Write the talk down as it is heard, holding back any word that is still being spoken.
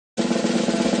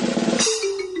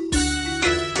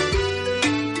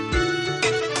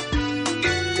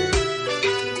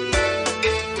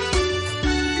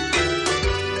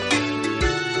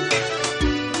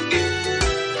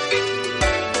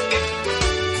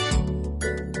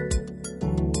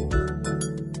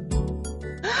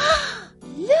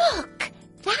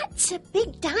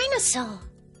dinosaur.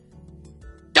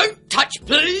 Don't touch,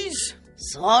 please.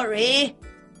 Sorry.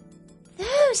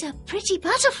 Those are pretty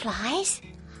butterflies.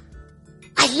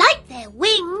 I like their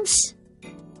wings.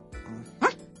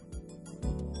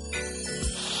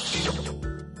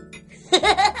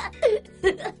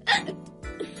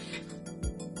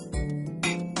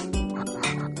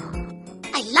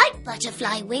 I like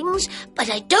butterfly wings, but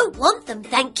I don't want them,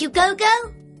 thank you,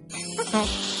 Go-Go.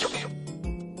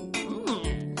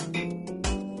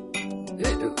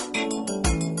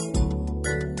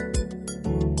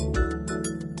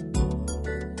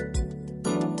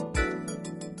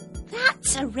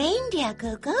 That's a reindeer,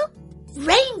 Go-Go.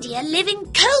 Reindeer live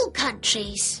in cold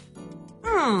countries.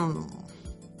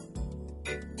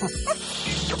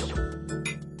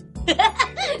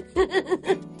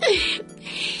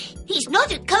 He's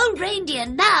not a cold reindeer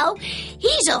now.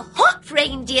 He's a hot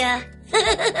reindeer.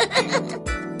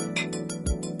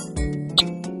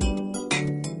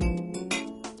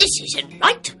 This isn't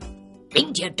right.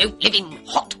 Reindeer don't live in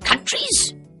hot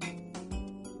countries.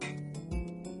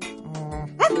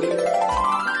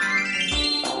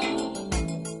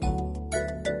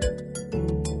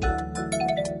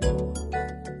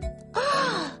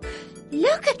 Oh,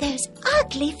 look at those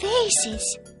ugly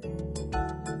faces.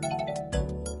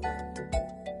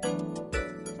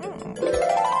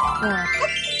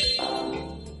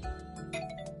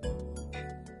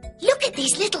 Look at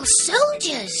these little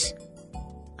soldiers.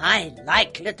 I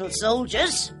like little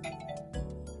soldiers.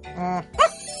 I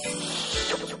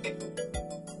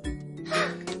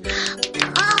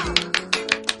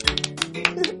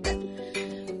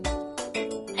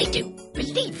don't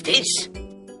believe this.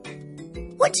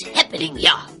 What's happening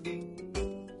here?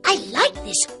 I like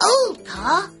this old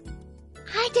car.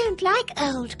 I don't like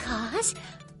old cars.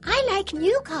 I like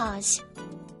new cars.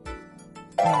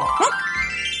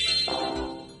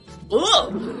 Oh!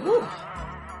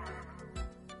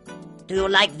 Do you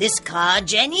like this car,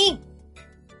 Jenny?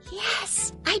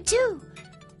 Yes, I do.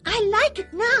 I like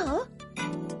it now.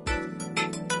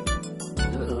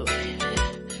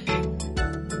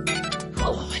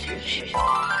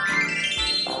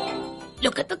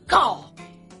 Look at the car.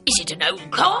 Is it an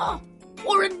old car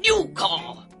or a new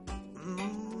car?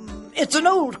 It's an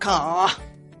old car.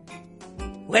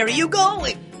 Where are you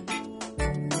going?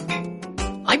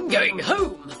 I'm going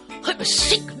home. I'm a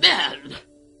sick man.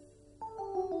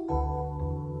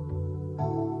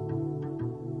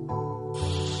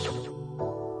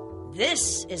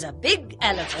 This is a big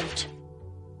elephant.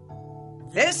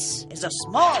 This is a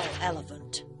small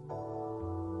elephant.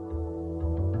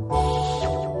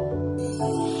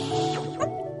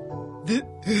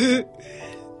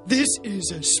 This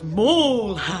is a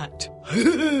small hat.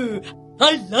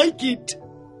 I like it.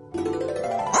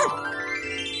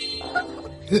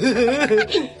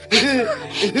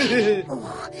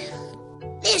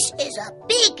 This is a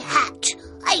big hat.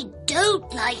 I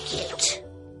don't like it.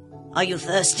 Are you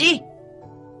thirsty?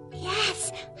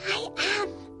 Yes, I am.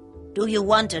 Do you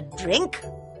want a drink?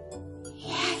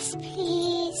 Yes,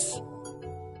 please.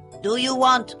 Do you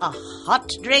want a hot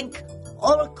drink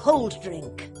or a cold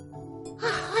drink? A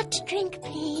hot drink,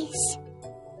 please.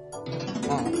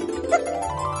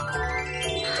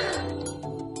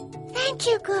 Thank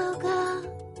you, Go-Go.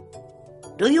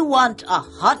 Do you want a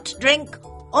hot drink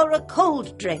or a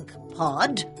cold drink,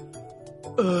 Pod?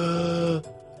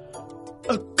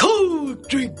 A cold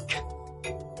drink.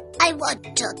 I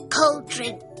want a cold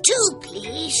drink too,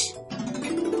 please.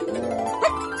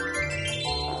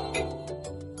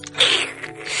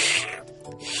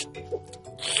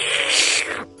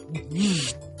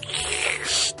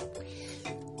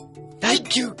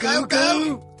 Thank you,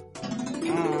 Go-Go.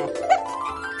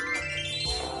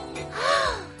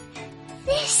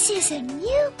 This is a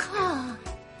new car.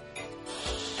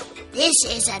 This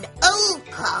is an old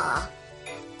car.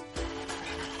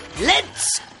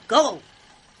 Let's go.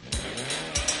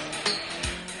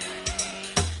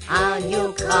 Our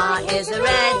new car is a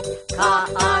red car,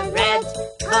 a red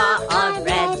car, a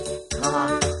red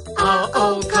car. Our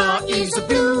old car is a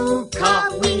blue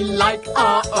car. We like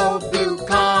our old blue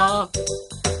car.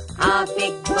 Our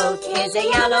big boat is a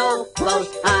yellow boat,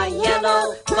 a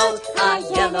yellow boat, a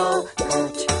yellow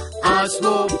boat. Our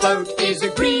small boat is a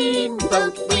green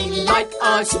boat. We like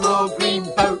our small green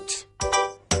boat.